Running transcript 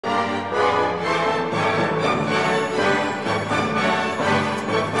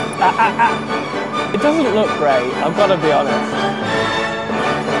It doesn't look great, I've got to be honest.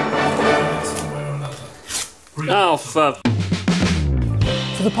 Oh, for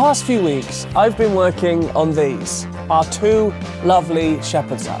the past few weeks, I've been working on these, our two lovely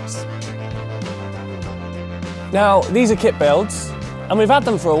shepherd's huts. Now, these are kit builds, and we've had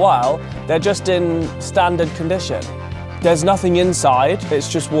them for a while. They're just in standard condition. There's nothing inside,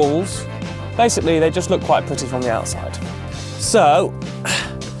 it's just walls. Basically, they just look quite pretty from the outside. So,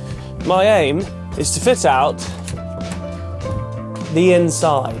 my aim is to fit out the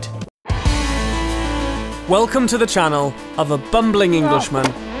inside. Welcome to the channel of a bumbling Englishman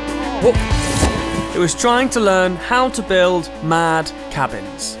who is trying to learn how to build mad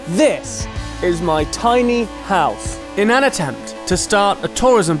cabins. This is my tiny house in an attempt to start a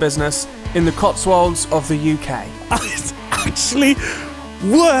tourism business in the Cotswolds of the UK. It's actually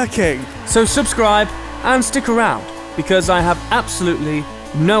working! So subscribe and stick around, because I have absolutely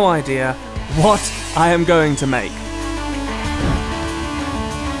no idea what I am going to make.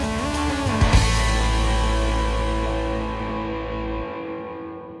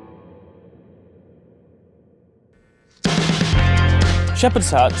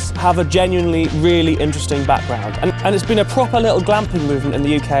 Shepherd's huts have a genuinely really interesting background, and it's been a proper little glamping movement in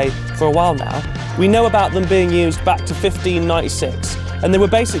the UK for a while now. We know about them being used back to 1596, and they were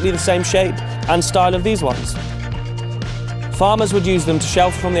basically the same shape and style of these ones. Farmers would use them to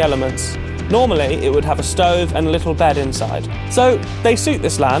shelter from the elements. Normally, it would have a stove and a little bed inside. So they suit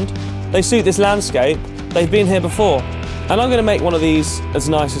this land, they suit this landscape, they've been here before, and I'm going to make one of these as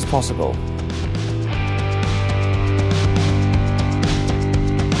nice as possible.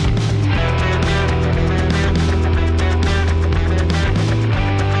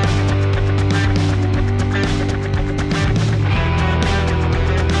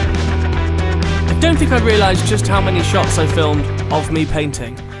 I don't think I realised just how many shots I filmed of me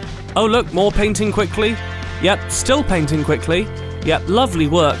painting. Oh look, more painting quickly. Yep, still painting quickly. Yep, lovely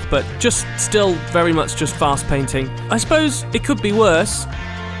work, but just still very much just fast painting. I suppose it could be worse.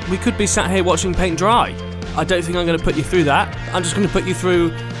 We could be sat here watching paint dry. I don't think I'm going to put you through that. I'm just going to put you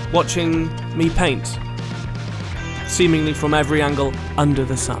through watching me paint. Seemingly from every angle under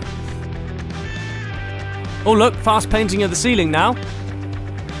the sun. Oh look, fast painting of the ceiling now.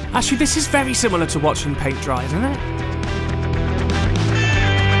 Actually, this is very similar to watching paint dry, isn't it?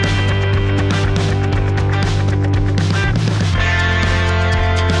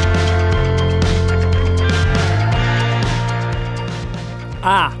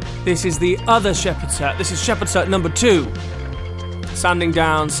 Ah, this is the other shepherd's hut. This is shepherd's hut number 2. Sanding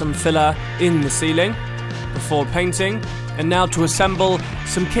down some filler in the ceiling before painting, and now to assemble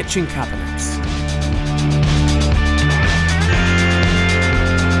some kitchen cabinets.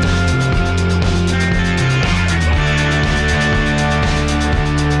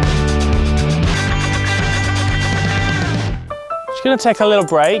 Just gonna take a little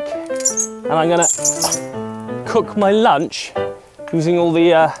break, and I'm gonna cook my lunch using all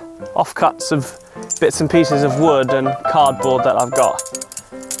the offcuts of bits and pieces of wood and cardboard that I've got.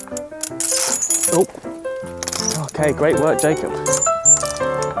 Oh, okay, great work, Jacob.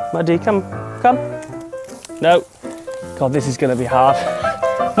 Muddy, come. No. God, this is gonna be hard.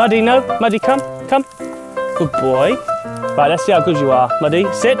 Muddy, no. Muddy, come. Good boy. Right, let's see how good you are.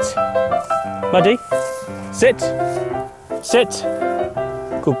 Muddy, sit. Muddy, sit.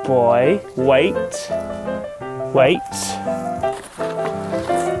 Good boy. Wait.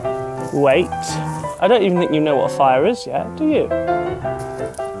 I don't even think you know what a fire is yet, do you?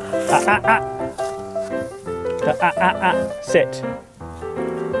 Sit.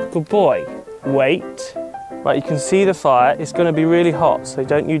 Good boy. Wait. Right, you can see the fire. It's going to be really hot, so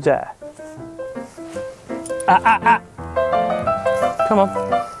don't you dare. Come on.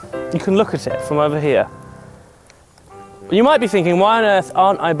 You can look at it from over here. You might be thinking, why on earth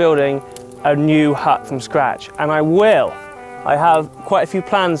aren't I building a new hut from scratch? And I will. I have quite a few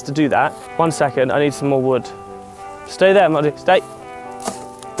plans to do that. 1 second, I need some more wood. Stay there, Muddy, stay.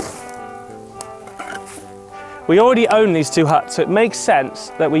 We already own these 2 huts, so it makes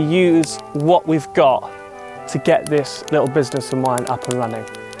sense that we use what we've got to get this little business of mine up and running.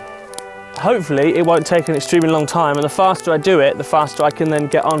 Hopefully, it won't take an extremely long time, and the faster I do it, the faster I can then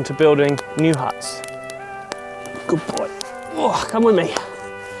get on to building new huts. Good boy. Oh, come with me.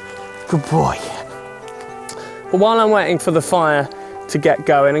 Good boy. But while I'm waiting for the fire to get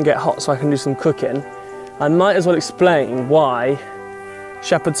going and get hot so I can do some cooking, I might as well explain why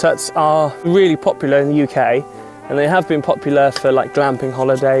shepherd's huts are really popular in the UK, and they have been popular for like glamping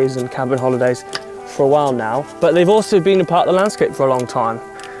holidays and cabin holidays for a while now, but they've also been a part of the landscape for a long time.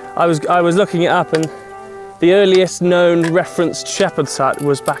 I was looking it up, and The earliest known referenced shepherd's hut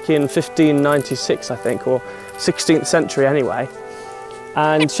was back in 1596, I think, or 16th century anyway.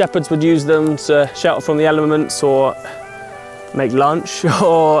 And shepherds would use them to shelter from the elements, or make lunch,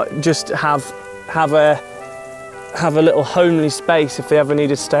 or just have a little homely space if they ever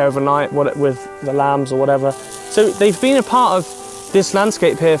needed to stay overnight with the lambs or whatever. So they've been a part of this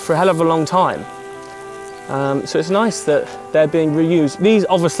landscape here for a hell of a long time. So it's nice that they're being reused. These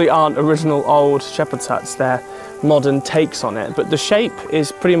obviously aren't original old shepherd's huts, they're modern takes on it, but the shape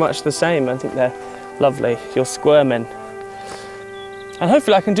is pretty much the same. I think they're lovely. You're squirming. And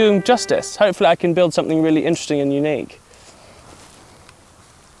hopefully I can do them justice. Hopefully I can build something really interesting and unique.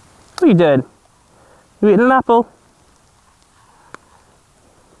 What are you doing? You eating an apple?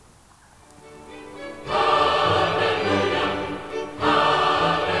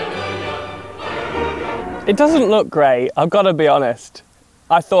 It doesn't look great, I've got to be honest.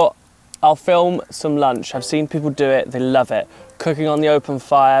 I thought I'll film some lunch. I've seen people do it, they love it. Cooking on the open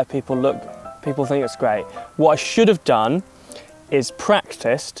fire, people think it's great. What I should have done is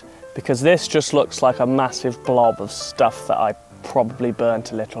practiced, because this just looks like a massive blob of stuff that I probably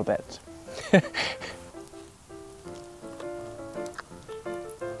burnt a little bit.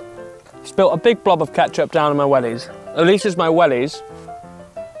 Spilt a big blob of ketchup down on my wellies. At least it's my wellies.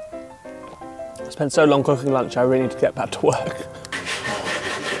 I spent so long cooking lunch, I really need to get back to work.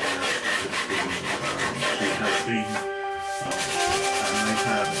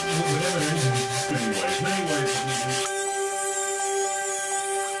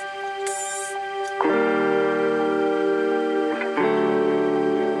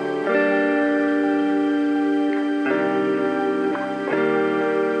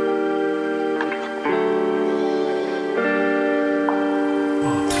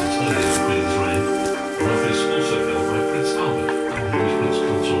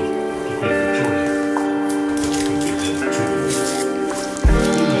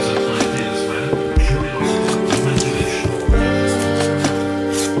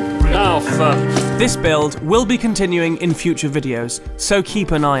 This build will be continuing in future videos, so keep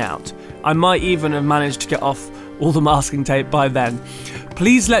an eye out. I might even have managed to get off all the masking tape by then.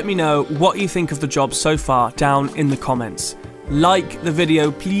 Please let me know what you think of the job so far down in the comments. Like the video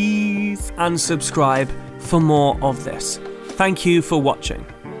please, and subscribe for more of this. Thank you for watching.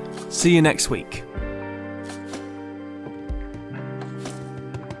 See you next week.